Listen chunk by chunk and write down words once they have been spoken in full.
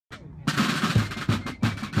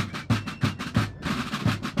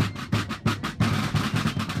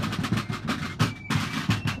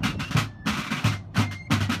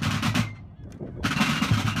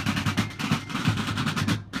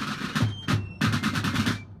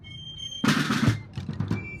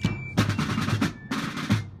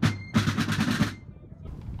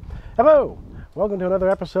Hello, welcome to another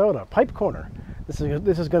episode of Pipe Corner. This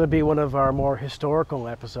is going to be one of our more historical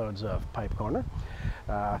episodes of Pipe Corner.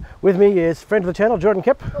 With me is friend of the channel, Jordan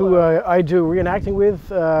Kipp, who I do reenacting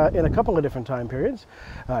with in a couple of different time periods.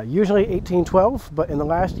 Usually 1812, but in the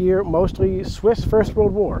last year, mostly Swiss First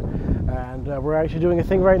World War. And we're actually doing a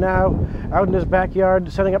thing right now, out in his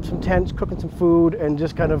backyard, setting up some tents, cooking some food, and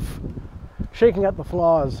just kind of shaking out the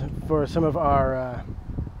flaws for some of our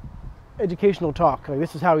educational talk. Like,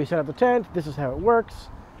 this is how we set up the tent, this is how it works,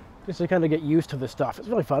 just to kind of get used to this stuff. It's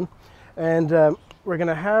really fun. And we're going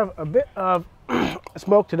to have a bit of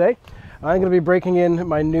smoke today. I'm going to be breaking in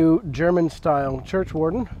my new German style church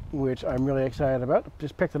warden, which I'm really excited about.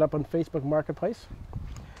 Just picked it up on Facebook Marketplace.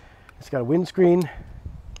 It's got a windscreen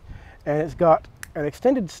and it's got an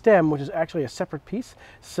extended stem, which is actually a separate piece.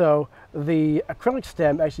 So the acrylic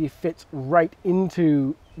stem actually fits right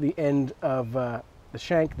into the end of the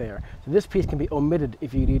shank there. So this piece can be omitted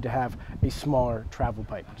if you need to have a smaller travel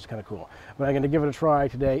pipe, which is kind of cool. But I'm going to give it a try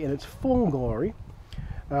today in its full glory.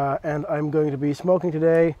 And I'm going to be smoking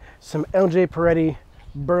today some LJ Peretti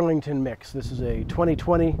Burlington mix. This is a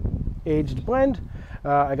 2020 aged blend.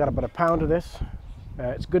 I got about a pound of this.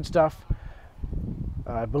 It's good stuff.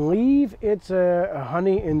 I believe it's a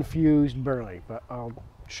honey infused burley, but I'll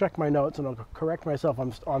check my notes and I'll correct myself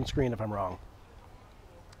on screen if I'm wrong.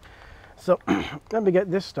 So let me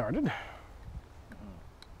get this started.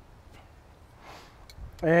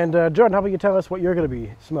 And Jordan, how about you tell us what you're going to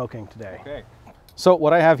be smoking today? Okay. So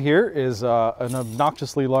what I have here is an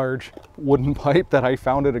obnoxiously large wooden pipe that I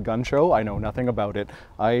found at a gun show. I know nothing about it.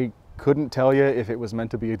 I couldn't tell you if it was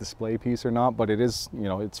meant to be a display piece or not, but it is, you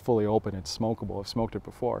know, it's fully open, it's smokable. I've smoked it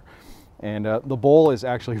before. And the bowl is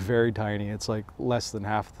actually very tiny. It's like less than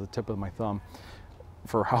half the tip of my thumb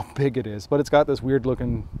for how big it is. But it's got this weird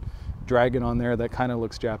looking dragon on there that kind of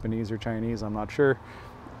looks Japanese or Chinese, I'm not sure.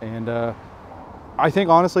 And I think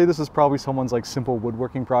honestly this is probably someone's like simple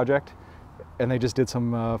woodworking project, and they just did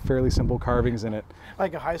some fairly simple carvings in it.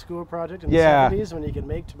 Like a high school project in the 70s when you can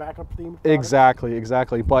make tobacco themed products?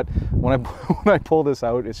 Exactly. But when I pull this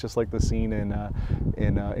out, it's just like the scene in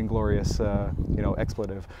Inglorious, you know,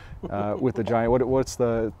 expletive with the giant. What's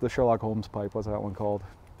the Sherlock Holmes pipe? What's that one called?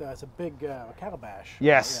 It's a big calabash.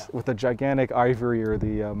 Yes, yeah. With the gigantic ivory or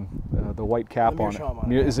the white cap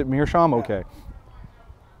on it. Is it meerschaum? Yeah. Okay.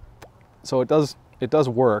 So it does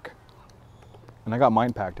work, and I got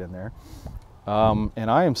mine packed in there. And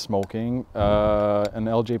I am smoking an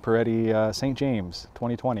LJ Peretti St. James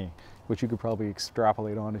 2020, which you could probably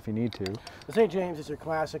extrapolate on if you need to. The St. James is your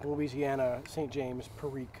classic Louisiana St. James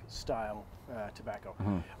Perique style tobacco.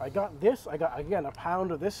 Mm-hmm. I got again a pound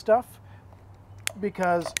of this stuff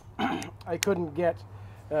because I couldn't get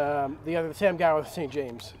the same guy with St.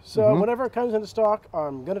 James. So whenever it comes into stock,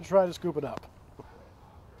 I'm going to try to scoop it up.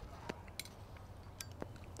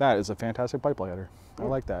 That is a fantastic pipe lighter. I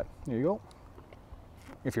like that. Here you go.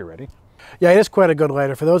 If you're ready. Yeah, it is quite a good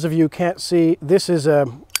lighter. For those of you who can't see, this is a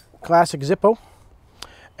classic Zippo,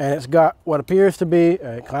 and it's got what appears to be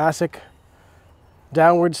a classic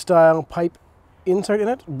downward style pipe insert in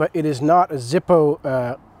it, but it is not a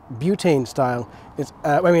Zippo butane style. It's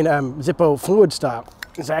Zippo fluid style.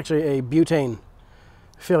 It's actually a butane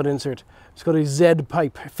filled insert. It's got a Z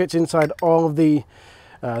pipe. It fits inside all of the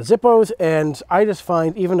Zippos, and I just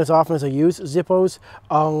find even as often as I use Zippos,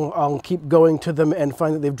 I'll keep going to them and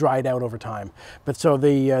find that they've dried out over time. But so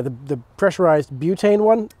the pressurized butane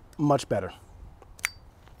one, much better.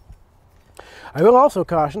 I will also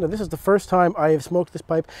caution that this is the first time I have smoked this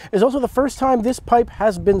pipe. It's also the first time this pipe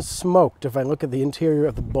has been smoked, if I look at the interior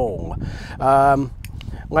of the bowl.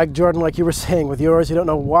 Like Jordan, like you were saying with yours, you don't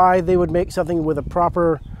know why they would make something with a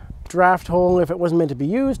proper draft hole if it wasn't meant to be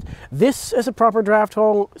used. This is a proper draft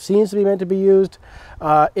hole, seems to be meant to be used.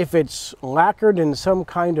 If it's lacquered in some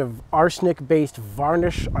kind of arsenic-based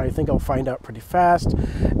varnish, I think I'll find out pretty fast.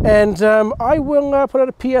 And I will put out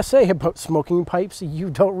a PSA about smoking pipes you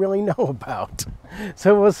don't really know about.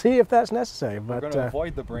 So we'll see if that's necessary. But we're going to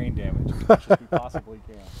avoid the brain damage as much as we possibly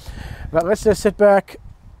can. But let's just sit back,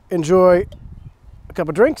 enjoy a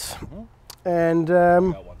couple drinks, and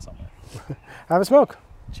got one somewhere. Have a smoke.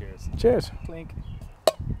 Cheers. Cheers. Clink.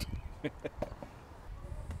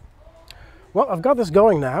 Well, I've got this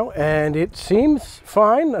going now, and it seems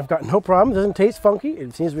fine. I've got no problem. It doesn't taste funky.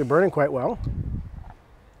 It seems to be burning quite well. I'm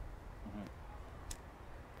going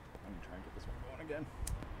to try and get this one going again.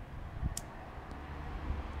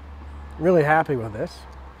 Really happy with this.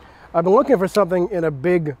 I've been looking for something in a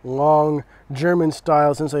big, long German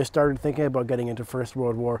style since I started thinking about getting into First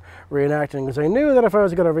World War reenacting, because I knew that if I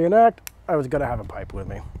was going to reenact, I was going to have a pipe with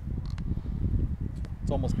me.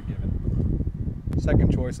 It's almost a given.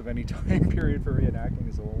 second choice of any time period for reenacting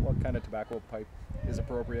is, well, what kind of tobacco pipe is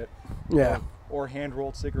appropriate. Yeah. Or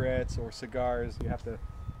hand-rolled cigarettes or cigars. You have to.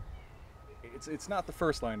 It's not the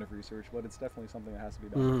first line of research, but it's definitely something that has to be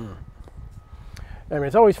done. I mean,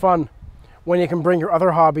 it's always fun when you can bring your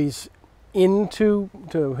other hobbies to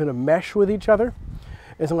kind of mesh with each other.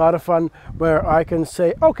 It's a lot of fun where I can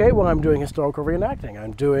say, okay, well, I'm doing historical reenacting.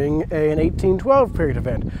 I'm doing an 1812 period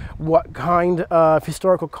event. What kind of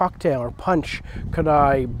historical cocktail or punch could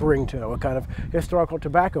I bring to it? What kind of historical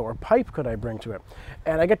tobacco or pipe could I bring to it?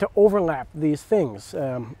 And I get to overlap these things.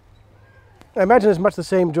 I imagine it's much the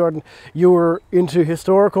same, Jordan. You were into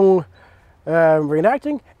historical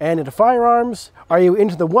reenacting and into firearms. Are you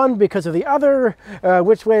into the one because of the other?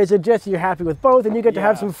 Which way is it? Just you're happy with both, and you get to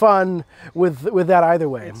have some fun with that either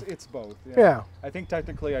way. It's both. Yeah. I think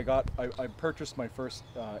technically I purchased my first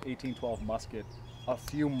 1812 musket a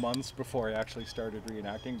few months before I actually started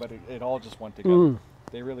reenacting, but it all just went together.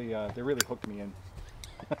 They really hooked me in.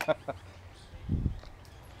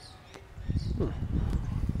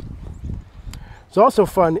 It's also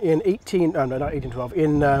fun in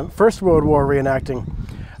First World War reenacting.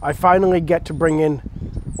 I finally get to bring in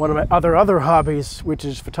one of my other hobbies, which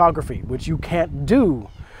is photography, which you can't do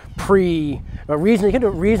you can do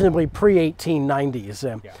it reasonably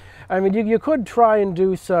pre-1890s. Yeah. I mean, you could try and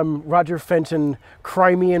do some Roger Fenton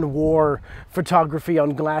Crimean War photography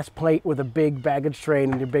on glass plate with a big baggage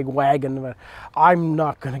train and your big wagon, but I'm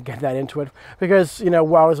not going to get that into it because,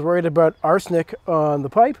 while I was worried about arsenic on the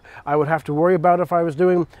pipe, I would have to worry about, if I was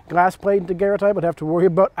doing glass plate and daguerreotype, I'd have to worry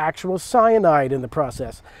about actual cyanide in the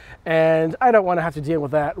process. And I don't want to have to deal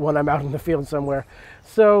with that when I'm out in the field somewhere.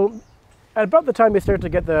 So at about the time you start to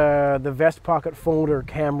get the vest pocket folder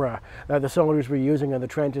camera that the soldiers were using in the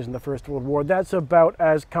trenches in the First World War, that's about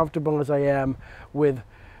as comfortable as I am with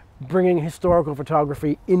bringing historical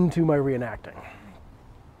photography into my reenacting.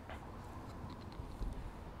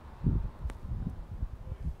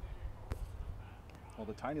 Well,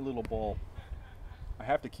 the tiny little bowl, I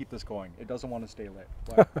have to keep this going. It doesn't want to stay lit.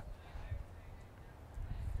 But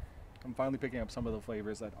I'm finally picking up some of the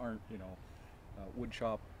flavors that aren't, wood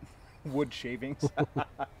shop wood shavings. But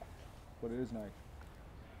it is nice.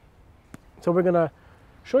 So we're going to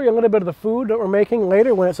show you a little bit of the food that we're making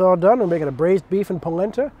later when it's all done. We're making a braised beef and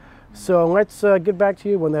polenta. So let's get back to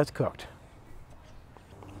you when that's cooked.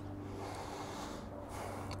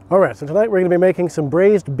 All right, so tonight we're going to be making some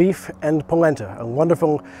braised beef and polenta, a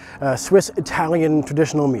wonderful Swiss-Italian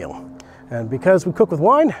traditional meal. And because we cook with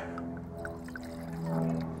wine,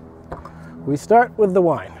 we start with the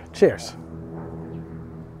wine. Cheers.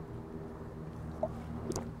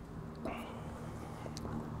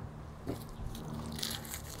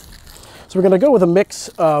 So we're going to go with a mix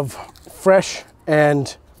of fresh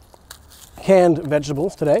and canned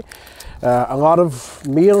vegetables today. A lot of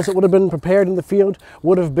meals that would have been prepared in the field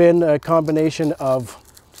would have been a combination of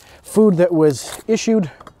food that was issued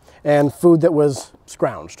and food that was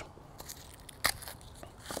scrounged.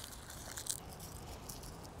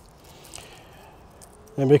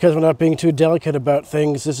 And because we're not being too delicate about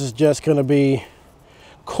things, this is just going to be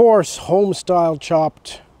coarse, home-style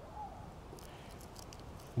chopped,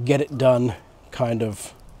 get it done kind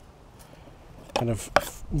of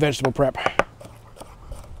vegetable prep.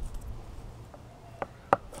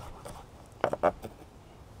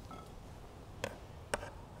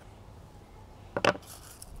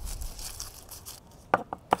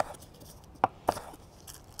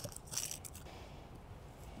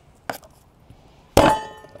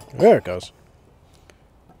 There it goes.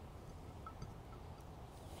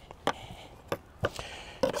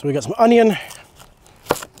 So we got some onion,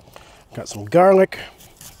 got some garlic,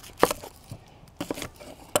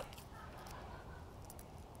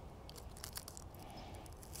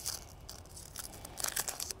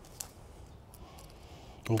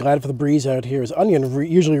 I'm glad for the breeze out here, as onion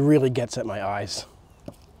usually really gets at my eyes.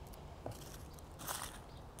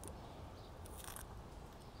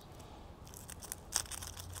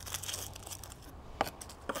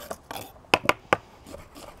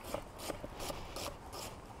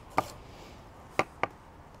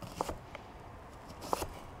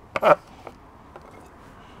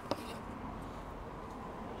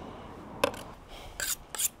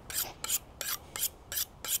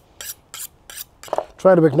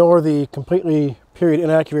 Try to ignore the completely period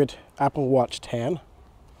inaccurate Apple Watch tan.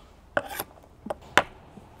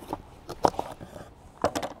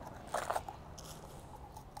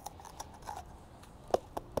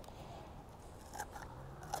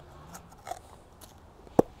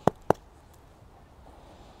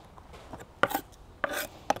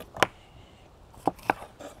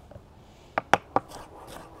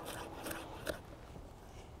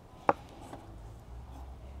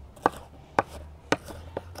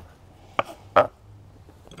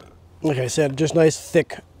 Like I said, just nice,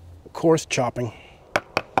 thick, coarse chopping.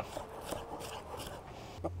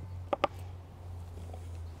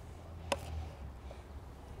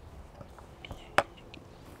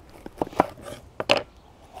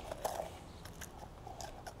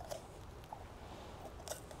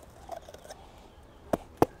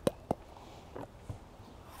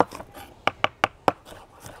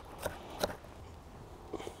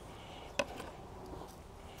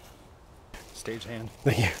 Stagehand.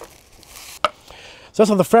 Thank you. So that's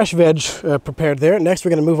all the fresh veg prepared there. Next,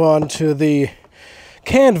 we're going to move on to the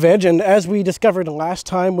canned veg. And as we discovered last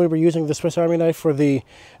time when we were using the Swiss Army knife for the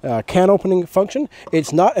can opening function,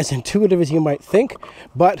 it's not as intuitive as you might think,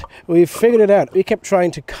 but we've figured it out. We kept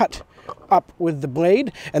trying to cut up with the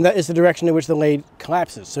blade, and that is the direction in which the blade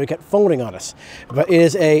collapses. So it kept folding on us. But it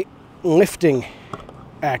is a lifting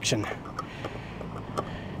action,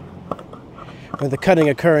 with the cutting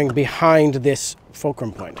occurring behind this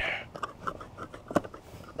fulcrum point.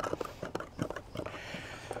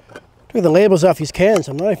 Look at the labels off these cans.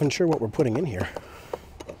 I'm not even sure what we're putting in here.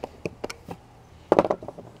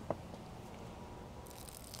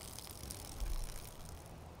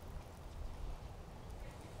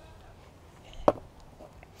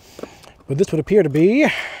 But this would appear to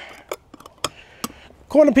be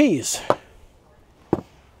corn and peas.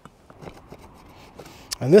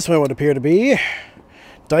 And this one would appear to be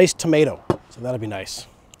diced tomato. So that'll be nice.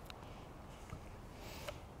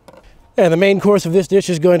 And the main course of this dish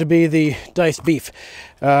is going to be the diced beef.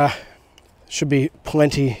 Should be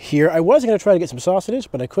plenty here. I was going to try to get some sausages,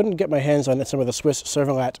 but I couldn't get my hands on some of the Swiss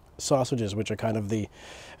Cervelat sausages, which are kind of the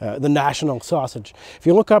national sausage. If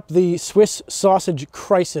you look up the Swiss sausage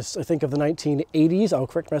crisis, I think of the 1980s, I'll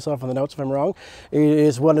correct myself on the notes if I'm wrong, it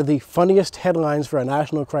is one of the funniest headlines for a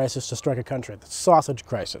national crisis to strike a country, the sausage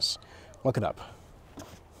crisis. Look it up.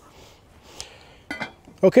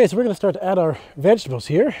 Okay, so we're going to start to add our vegetables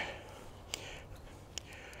here.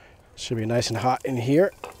 Should be nice and hot in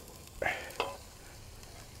here. A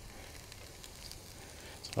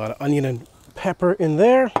lot of onion and pepper in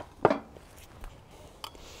there.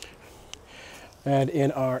 Add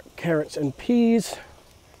in our carrots and peas.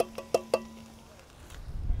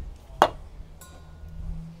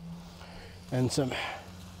 And some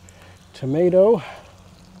tomato. You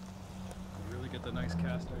really get the nice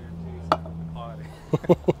cast iron taste of the pot.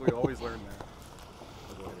 We always learn that.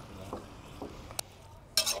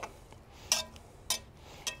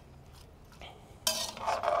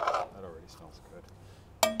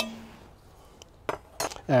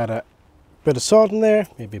 Add a bit of salt in there,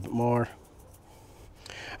 maybe a bit more.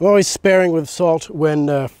 I'm always sparing with salt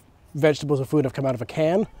when vegetables or food have come out of a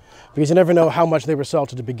can, because you never know how much they were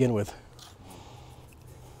salted to begin with.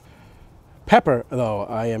 Pepper, though,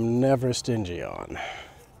 I am never stingy on.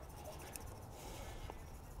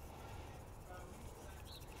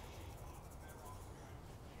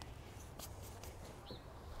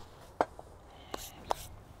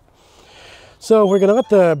 So we're going to let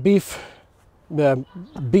the beef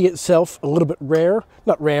be itself a little bit rare.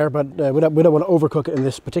 Not rare, but we don't want to overcook it in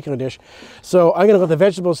this particular dish. So I'm going to let the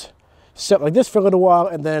vegetables set like this for a little while,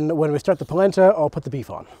 and then when we start the polenta, I'll put the beef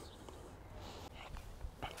on.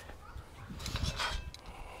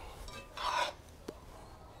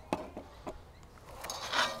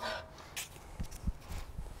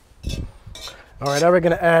 All right, now we're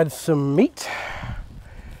going to add some meat.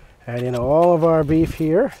 Add in all of our beef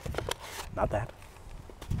here. Not that.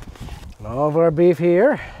 And all of our beef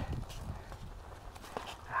here.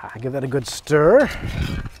 Give that a good stir.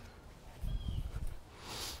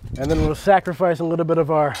 And then we'll sacrifice a little bit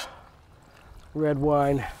of our red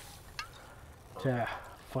wine to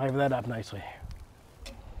flavor that up nicely.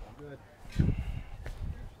 Good.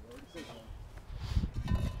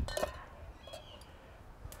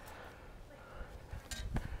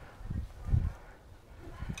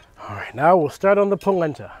 All right, now we'll start on the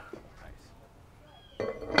polenta.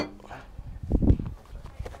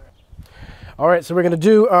 All right, so we're going to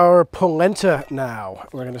do our polenta now.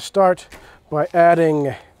 We're going to start by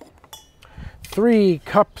adding 3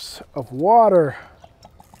 cups of water.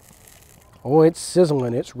 Oh, it's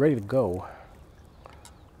sizzling. It's ready to go.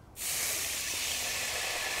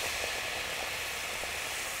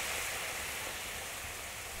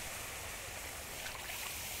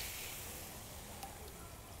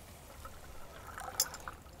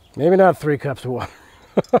 Maybe not 3 cups of water.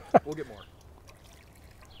 We'll get more.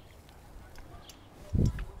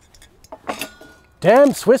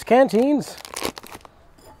 Damn Swiss canteens.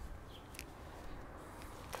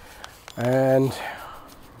 And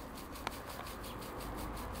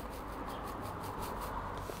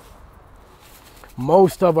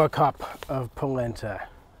most of a cup of polenta.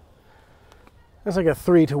 That's like a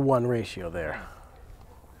 3-to-1 ratio there.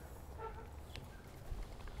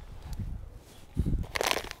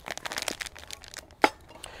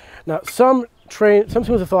 Now, some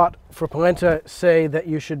schools of thought for polenta say that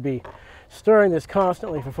you should be stirring this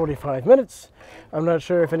constantly for 45 minutes. I'm not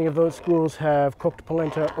sure if any of those schools have cooked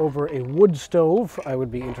polenta over a wood stove. I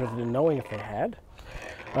would be interested in knowing if they had.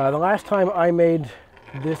 The last time I made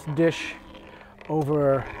this dish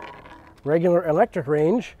over regular electric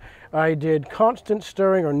range, I did constant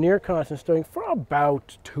stirring or near constant stirring for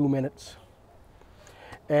about 2 minutes.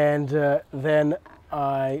 And then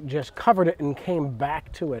I just covered it and came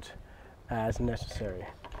back to it as necessary.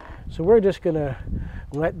 So we're just gonna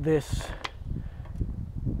let this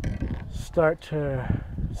start to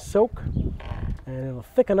soak, and it'll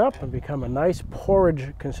thicken up and become a nice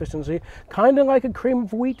porridge consistency, kind of like a cream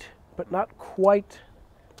of wheat, but not quite.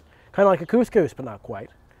 Kind of like a couscous, but not quite.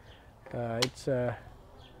 It's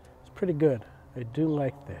pretty good. I do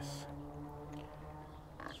like this.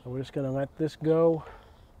 So we're just gonna let this go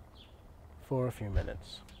for a few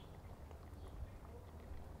minutes.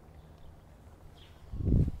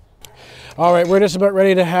 All right, we're just about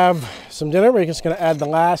ready to have some dinner. We're just going to add the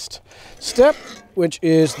last step, which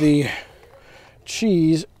is the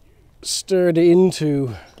cheese stirred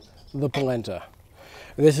into the polenta.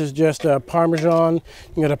 This is just a Parmesan.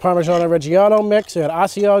 You got a Parmigiano Reggiano mix, you got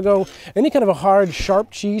Asiago. Any kind of a hard, sharp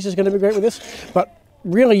cheese is going to be great with this, but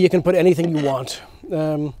really you can put anything you want.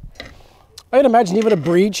 I'd imagine even a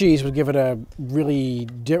brie cheese would give it a really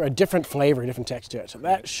a different flavor, a different texture. So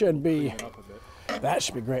that should be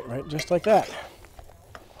great, right? Just like that.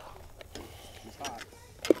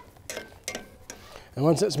 And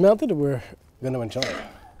once it's melted, we're going to enjoy it.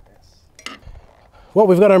 Well,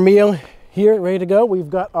 we've got our meal here ready to go. We've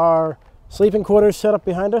got our sleeping quarters set up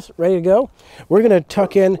behind us, ready to go. We're going to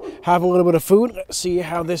tuck in, have a little bit of food. Let's see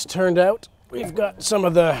how this turned out. We've got some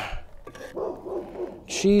of the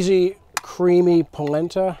cheesy, creamy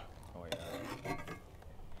polenta. Oh yeah.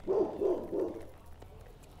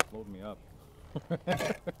 Load me up.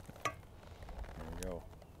 There we go.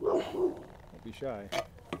 Don't be shy.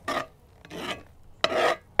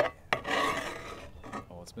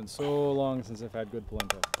 Oh, it's been so long since I've had good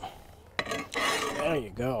polenta. There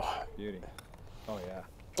you go. Beauty. Oh yeah.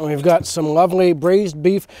 And we've got some lovely braised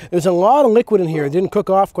beef. There's a lot of liquid in here. It didn't cook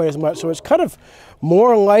off quite as much, so it's kind of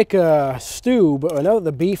more like a stew, but I know that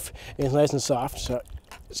the beef is nice and soft, so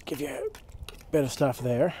let's give you a bit of stuff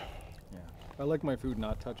there. Yeah. I like my food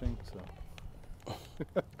not touching, so.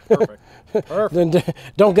 Perfect. Perfect. Then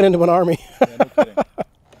don't get into an army. Yeah, no kidding.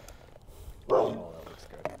 Oh, that looks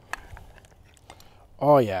good.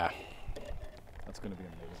 Oh yeah. That's going to be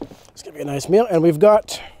amazing. It's going to be a nice meal, and we've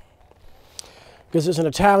got, because it's an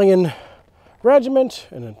Italian regiment,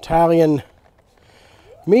 an Italian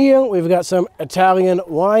meal, we've got some Italian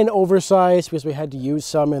wine oversized because we had to use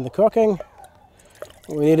some in the cooking.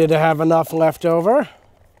 We needed to have enough left over.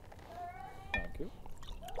 Thank you.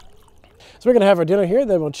 So we're going to have our dinner here,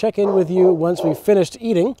 then we'll check in with you once we've finished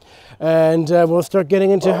eating, and we'll start getting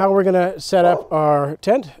into how we're going to set up our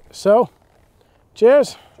tent. So,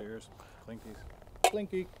 cheers. Cheers. Clinkies.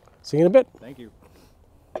 Clinky. See you in a bit. Thank you.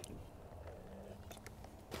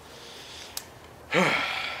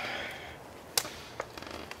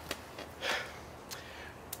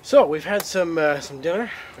 So we've had some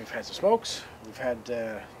dinner, we've had some smokes, we've had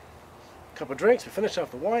a couple of drinks, we finished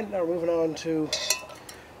off the wine, now we're moving on to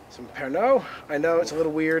some Pernod. I know it's a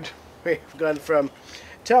little weird, we've gone from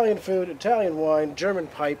Italian food, Italian wine, German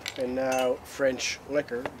pipe, and now French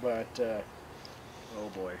liquor, but oh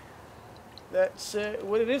boy. That's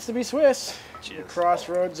what it is to be Swiss. The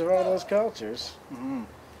crossroads of all those cultures. Mm-hmm.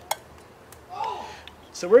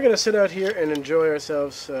 So we're going to sit out here and enjoy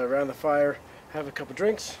ourselves around the fire, have a couple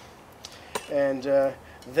drinks, and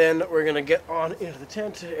then we're going to get on into the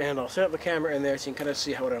tent, and I'll set up the camera in there so you can kind of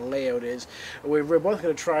see how our layout is. We're both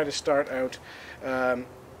going to try to start out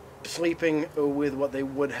sleeping with what they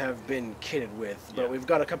would have been kitted with, but we've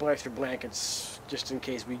got a couple extra blankets just in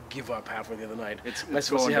case we give up halfway the other night. It's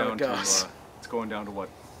going down to it's going down to what,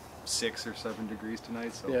 6 or 7 degrees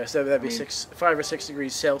tonight. So yeah, so that'd be 5 or 6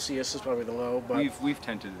 degrees Celsius is probably the low. But we've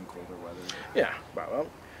tented in colder weather. Yeah, well,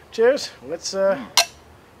 cheers. Let's to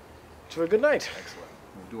a good night. Excellent.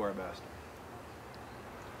 We'll do our best.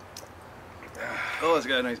 Oh, it's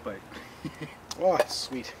got a nice bite. Oh, it's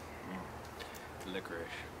sweet. Licorice.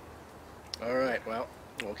 All right, well,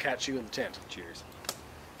 we'll catch you in the tent. Cheers.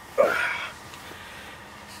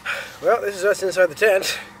 Well, this is us inside the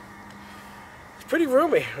tent. It's pretty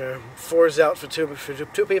roomy. 4's out for two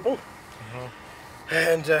people. Mm-hmm.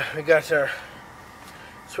 And we got our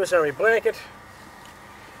Swiss Army blanket.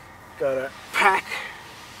 Got a pack.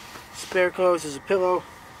 Spare clothes as a pillow.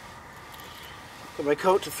 Got my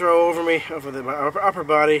coat to throw over me, over my upper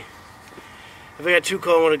body. If I got too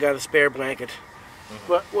cold, I would have got a spare blanket.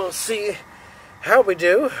 But we'll see how we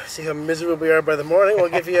do. See how miserable we are by the morning.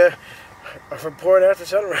 We'll give you a report after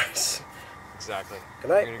sunrise. Exactly.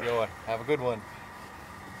 Good night. We're gonna go. Have a good one.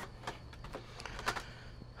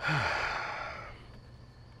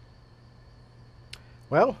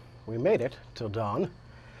 Well, we made it till dawn.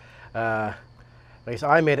 At least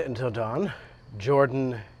I made it until dawn.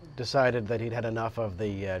 Jordan decided that he'd had enough of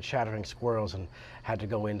the chattering squirrels and had to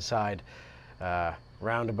go inside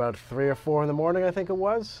round about 3 or 4 in the morning, I think it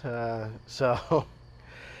was. So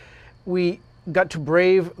we got to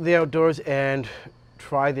brave the outdoors and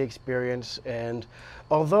try the experience. And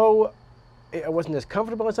although I wasn't as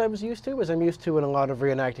comfortable as I was used to, as I'm used to in a lot of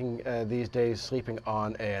reenacting these days, sleeping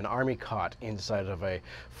on an army cot inside of a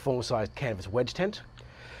full-sized canvas wedge tent.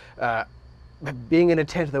 Being in a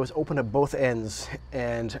tent that was open at both ends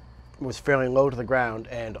and was fairly low to the ground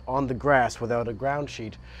and on the grass without a ground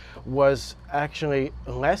sheet was actually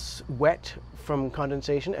less wet from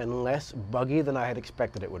condensation and less buggy than I had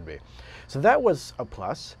expected it would be. So that was a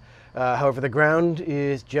plus. However, the ground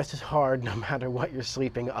is just as hard no matter what you're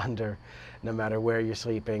sleeping under, no matter where you're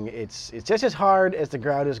sleeping. It's just as hard as the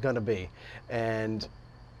ground is going to be, and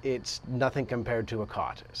it's nothing compared to a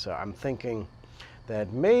cot. So I'm thinking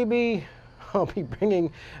that maybe I'll be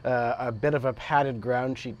bringing a bit of a padded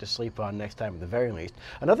ground sheet to sleep on next time at the very least.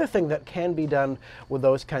 Another thing that can be done with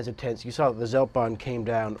those kinds of tents, you saw that the Zeltbahn came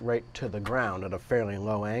down right to the ground at a fairly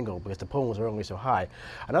low angle because the poles are only so high.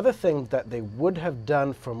 Another thing that they would have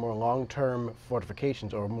done for more long-term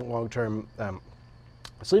fortifications or more long-term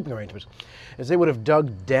sleeping arrangements is they would have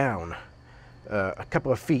dug down a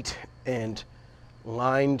couple of feet and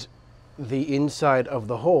lined the inside of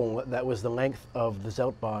the hole that was the length of the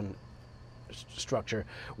Zeltbahn structure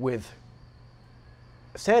with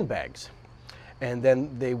sandbags, and then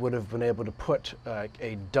they would have been able to put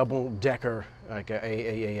a double-decker, like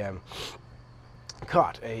a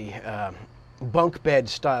cot, a bunk bed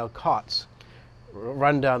style cots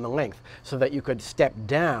run down the length so that you could step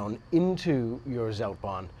down into your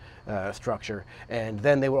Zeltbahn structure, and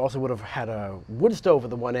then they would have had a wood stove at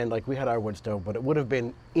the one end like we had our wood stove, but it would have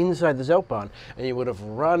been inside the Zeltbahn, and you would have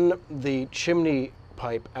run the chimney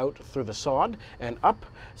pipe out through the sod and up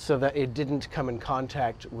so that it didn't come in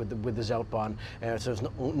contact with the Zeltbahn, and so there's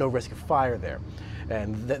no risk of fire there.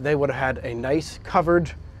 And they would have had a nice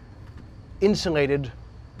covered, insulated,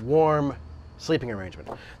 warm sleeping arrangement.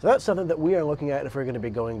 So that's something that we are looking at if we're going to be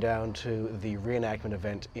going down to the reenactment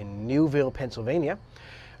event in Newville, Pennsylvania,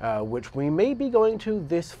 which we may be going to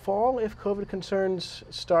this fall if COVID concerns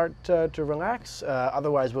start to relax.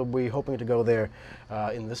 Otherwise, we'll be hoping to go there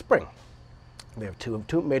in the spring. They have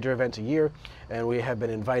two major events a year, and we have been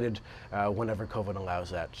invited whenever COVID allows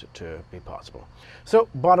that to be possible. So,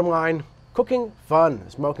 bottom line, cooking, fun.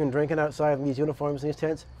 Smoking and drinking outside in these uniforms, in these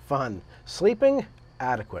tents, fun. Sleeping,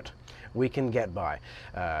 adequate. We can get by.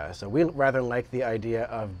 So we rather like the idea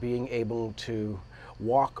of being able to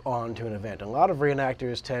walk on to an event. A lot of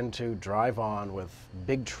reenactors tend to drive on with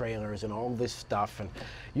big trailers and all this stuff, and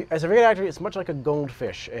as a reenactor, it's much like a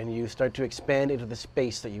goldfish, and you start to expand into the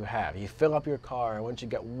space that you have. You fill up your car, and once you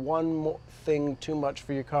get one more thing too much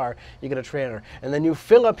for your car, you get a trailer, and then you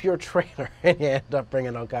fill up your trailer and you end up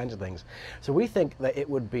bringing all kinds of things. So we think that it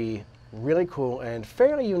would be really cool and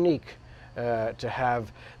fairly unique to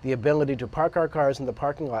have the ability to park our cars in the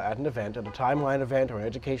parking lot at an event, at a timeline event or an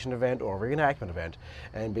education event or a reenactment event,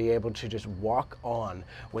 and be able to just walk on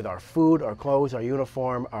with our food, our clothes, our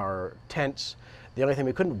uniform, our tents. The only thing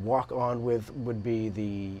we couldn't walk on with would be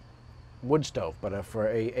the wood stove, but for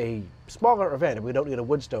a smaller event, if we don't need a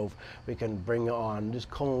wood stove, we can bring on just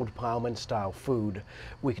cold plowman style food.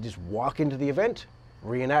 We could just walk into the event,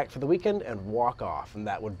 reenact for the weekend, and walk off, and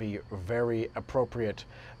that would be a very appropriate,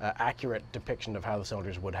 accurate depiction of how the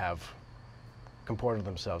soldiers would have comported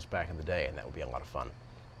themselves back in the day, and that would be a lot of fun.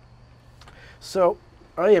 So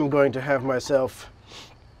I am going to have myself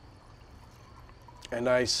a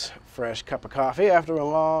nice fresh cup of coffee after a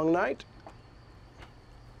long night.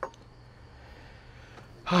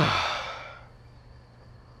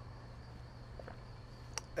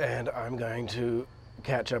 And I'm going to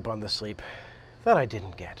catch up on the sleep that I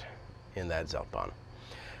didn't get in that Zeltbahn.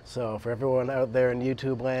 So for everyone out there in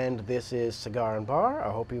YouTube land, this is Cigar and Bar. I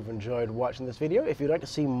hope you've enjoyed watching this video. If you'd like to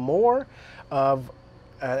see more of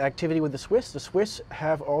activity with the Swiss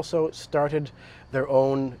have also started their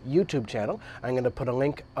own YouTube channel. I'm going to put a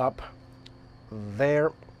link up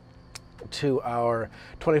there to our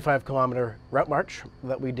 25-kilometer route march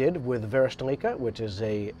that we did with Verestolika, which is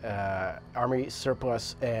a Army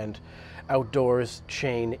surplus and outdoors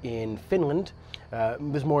chain in Finland.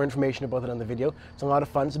 There's more information about it on the video. It's a lot of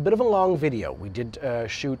fun. It's a bit of a long video. We did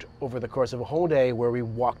shoot over the course of a whole day where we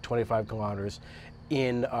walked 25 kilometers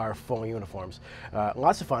in our full uniforms.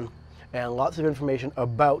 Lots of fun and lots of information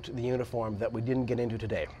about the uniform that we didn't get into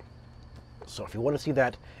today. So if you want to see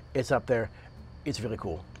that, it's up there. It's really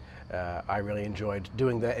cool. I really enjoyed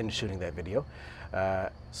doing that and shooting that video.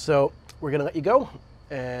 So we're gonna let you go,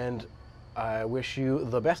 and I wish you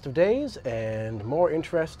the best of days and more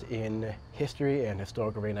interest in history and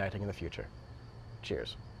historical reenacting in the future.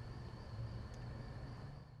 Cheers.